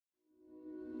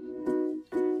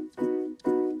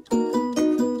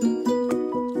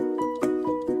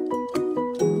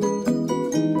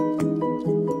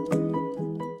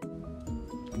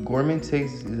Gorman,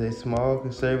 Texas is a small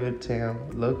conservative town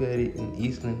located in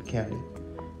Eastland County,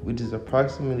 which is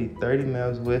approximately 30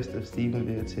 miles west of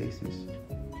Stephenville, Texas.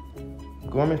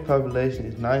 Gorman's population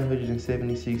is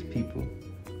 976 people.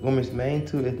 Gorman's main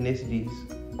two ethnicities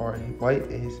are white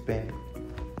and Hispanic.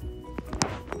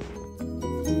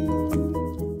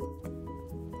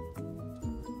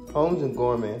 Homes in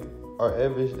Gorman are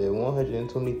averaged at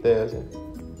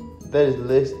 $120,000. That is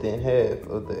less than half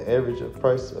of the average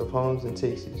price of homes in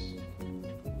Texas.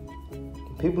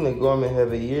 People in Gorman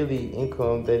have a yearly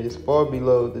income that is far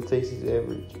below the Texas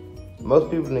average.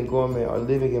 Most people in Gorman are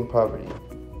living in poverty.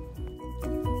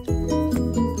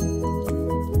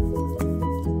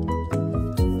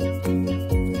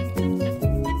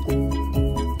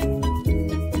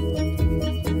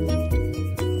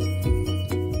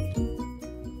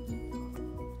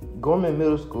 Gorman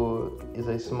Middle School is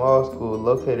a small school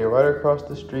located right across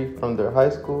the street from their high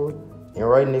school and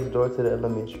right next door to the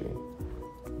elementary.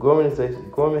 Gorman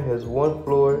has one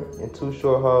floor and two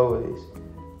short hallways.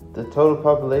 The total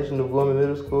population of Gorman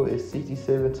Middle School is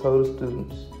 67 total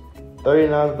students.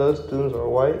 39 of those students are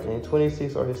white and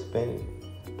 26 are Hispanic.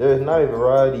 There is not a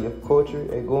variety of culture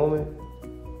at Gorman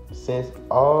since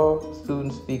all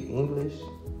students speak English.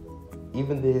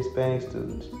 Even the Hispanic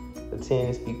students attend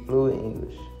and speak fluent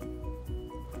English.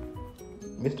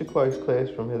 Mr. Clark's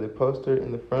classroom has a poster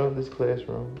in the front of this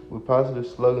classroom with positive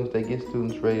slogans that get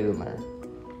students ready to learn.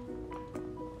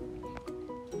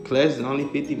 Class is only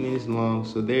 50 minutes long,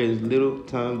 so there is little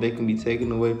time that can be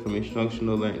taken away from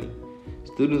instructional learning.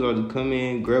 Students are to come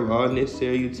in, grab all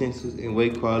necessary utensils, and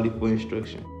wait quietly for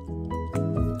instruction.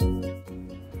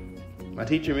 My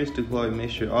teacher, Mr. Clark,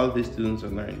 makes sure all of his students are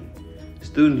learning.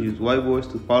 Students use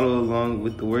whiteboards to follow along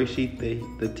with the worksheet that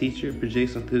the teacher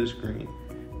projects onto the screen.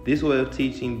 This way of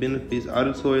teaching benefits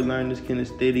auditory learners,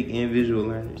 kinesthetic, and visual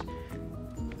learners.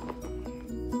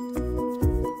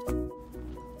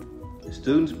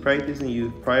 Students practice and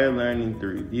use prior learning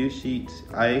through review sheets,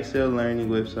 IXL learning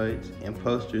websites, and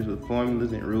posters with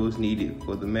formulas and rules needed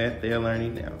for the math they are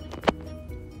learning now.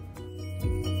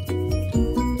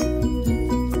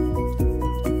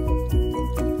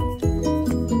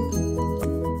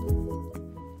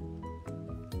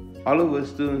 All of what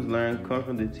students learn come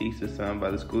from the TEKS assigned by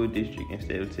the school district and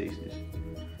state of Texas.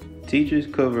 Teachers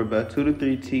cover about 2 to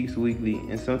 3 TEKS weekly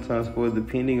and sometimes 4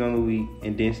 depending on the week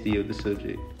and density of the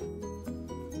subject.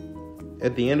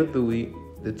 At the end of the week,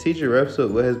 the teacher wraps up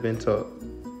what has been taught.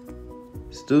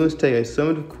 Students take a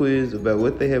summative quiz about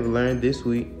what they have learned this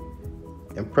week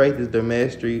and practice their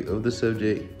mastery of the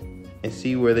subject and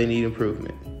see where they need improvement.